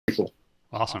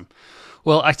Awesome.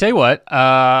 Well, I tell you what,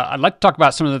 I'd like to talk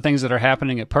about some of the things that are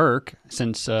happening at Perk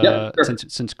since Yeah, sure.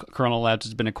 since Corona Labs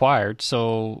has been acquired.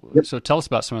 Yep. So tell us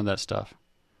about some of that stuff.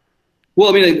 Well,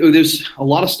 I mean, there's a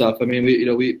lot of stuff. I mean,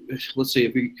 we let's see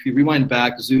if we rewind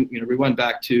back, rewind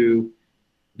back to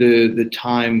the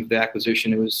time of the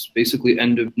acquisition. It was basically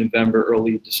end of November,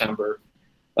 early December.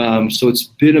 So it's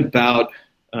been about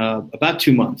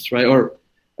 2 months, right? Or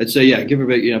I'd say, yeah, give or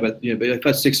take,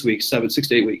 about 6 weeks, 6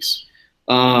 to 8 weeks.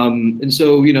 And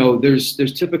so, there's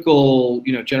typical,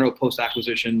 general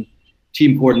post-acquisition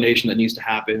team coordination that needs to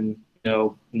happen,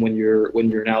 when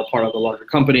you're now part of a larger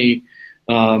company.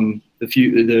 The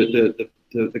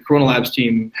Corona Labs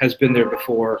team has been there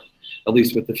before, at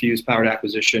least with the Fuse powered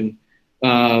acquisition.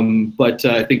 But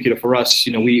I think, for us,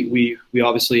 we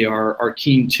obviously are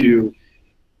keen to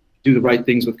do the right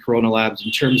things with Corona Labs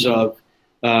in terms of,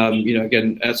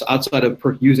 again, as outside of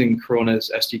using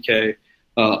Corona's SDK,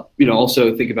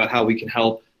 also think about how we can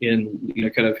help in,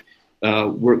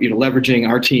 we're, leveraging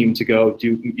our team to go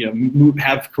do,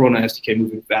 have Corona SDK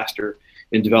moving faster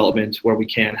in development where we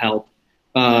can help.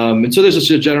 And so there's just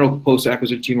a general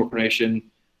post-acquisition team coordination.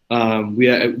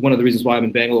 One of the reasons why I'm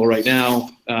in Bangalore right now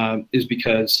is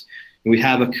because we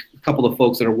have a couple of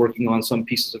folks that are working on some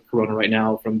pieces of Corona right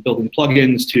now, from building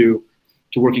plugins to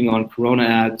working on Corona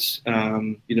ads.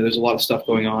 There's a lot of stuff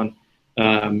going on,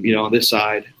 on this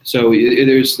side. So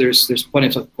there's plenty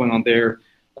of stuff going on there.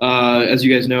 As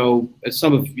you guys know, as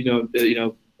some of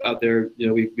out there,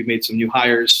 we made some new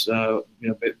hires.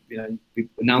 We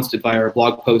announced it via our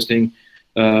blog posting.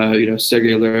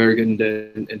 Sergey Lerg and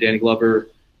Danny Glover,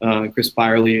 Chris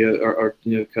Byerly are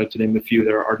kind of, to name a few,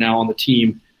 that are now on the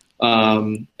team.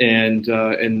 And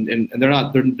they're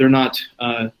not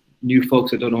new folks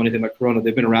that don't know anything about Corona.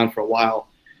 They've been around for a while,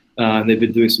 and they've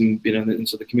been doing some, and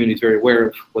so the community is very aware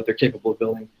of what they're capable of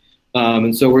building.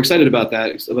 And so we're excited about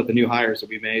that, about the new hires that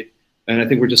we made. And I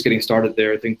think we're just getting started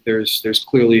there. I think there's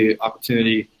clearly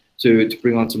opportunity to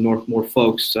bring on some more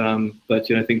folks. But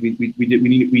I think we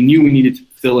knew we needed to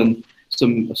fill in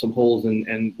some holes,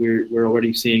 and we're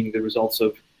already seeing the results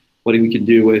of what we can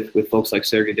do with folks like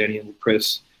Sergey, Danny, and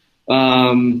Chris.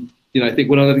 I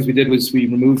think one of the things we did was we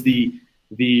removed the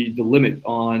limit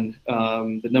on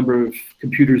the number of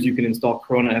computers you can install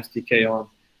Corona SDK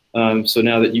on. So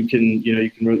now that you can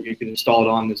install it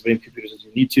on as many computers as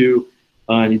you need to,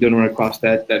 and you don't run across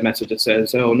that message that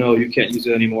says, oh no, you can't use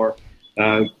it anymore.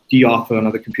 De-off on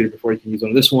another computer before you can use it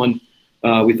on this one.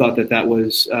 We thought that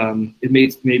was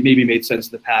maybe made sense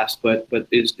in the past, but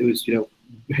it was your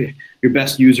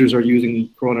best users are using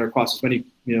Corona across as many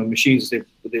machines as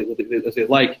they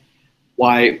like.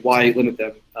 Why limit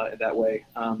them in that way?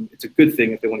 It's a good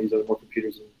thing if they want to use more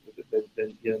computers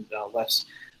than less.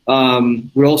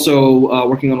 We're also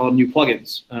working on a lot of new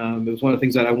plugins. It was one of the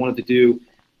things that I wanted to do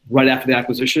right after the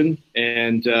acquisition,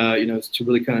 and to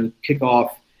really kind of kick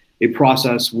off a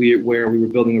process where we were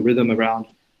building a rhythm around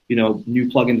new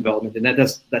plugin development, and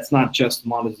that's not just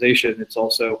monetization. It's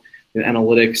also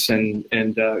analytics and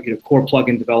core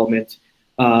plugin development,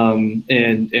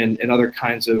 and other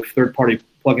kinds of third-party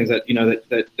plugins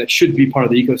that should be part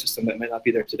of the ecosystem that might not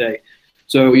be there today.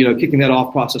 So kicking that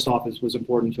process off was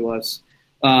important to us.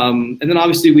 And then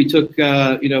obviously we took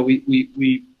the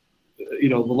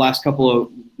last couple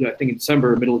of, I think in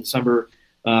December, middle of December,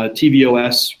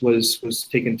 tvOS was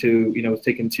taken into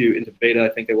beta, I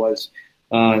think it was.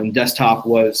 And desktop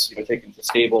was taken to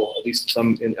stable, at least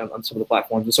on some of the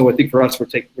platforms. And so I think for us, we're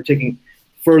taking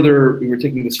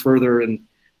this further and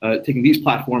taking these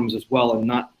platforms as well,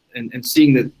 and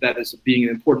seeing that as being an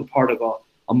important part of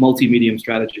a multi-medium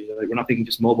strategy. We're not thinking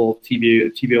just mobile,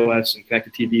 tvOS and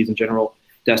connected TVs in general.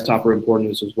 Desktop are important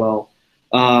as well.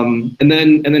 And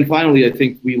then finally, I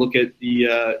think we look at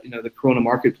the Corona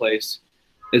marketplace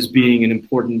as being an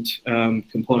important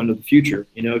component of the future.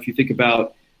 If you think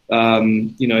about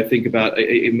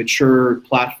a mature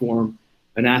platform,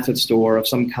 an asset store of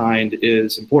some kind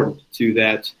is important to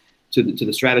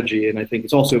the strategy, and I think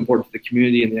it's also important to the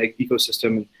community and the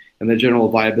ecosystem and the general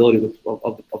viability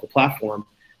of the platform.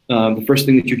 The first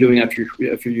thing that you're doing after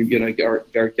you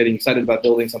are getting excited about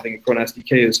building something in Corona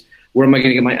SDK is, where am I going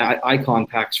to get my icon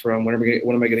packs from? When am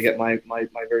I going to get my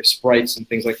various sprites and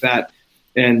things like that?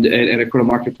 And a Corona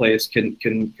marketplace can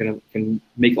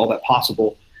make all that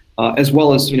possible, as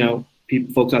well as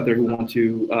folks out there who want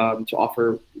to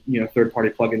offer third-party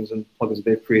plugins and plugins that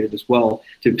they've created as well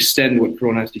to extend what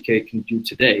Corona SDK can do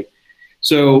today.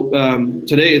 So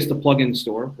today is the plugin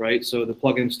store, right? So the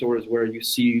plugin store is where you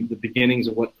see the beginnings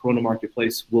of what Corona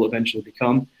Marketplace will eventually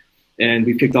become. And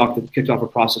we kicked off a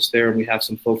process there, and we have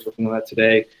some folks working on that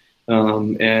today.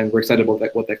 and we're excited about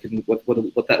that, what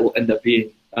that will end up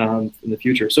being in the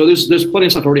future. So there's plenty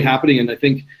of stuff already happening, and I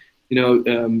think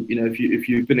if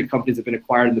you've been at companies that have been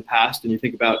acquired in the past, and you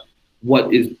think about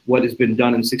what has been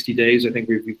done in 60 days, I think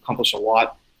we've accomplished a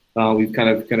lot. We've kind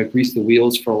of greased the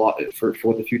wheels for what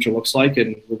the future looks like,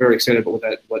 and we're very excited about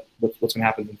what's going to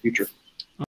happen in the future.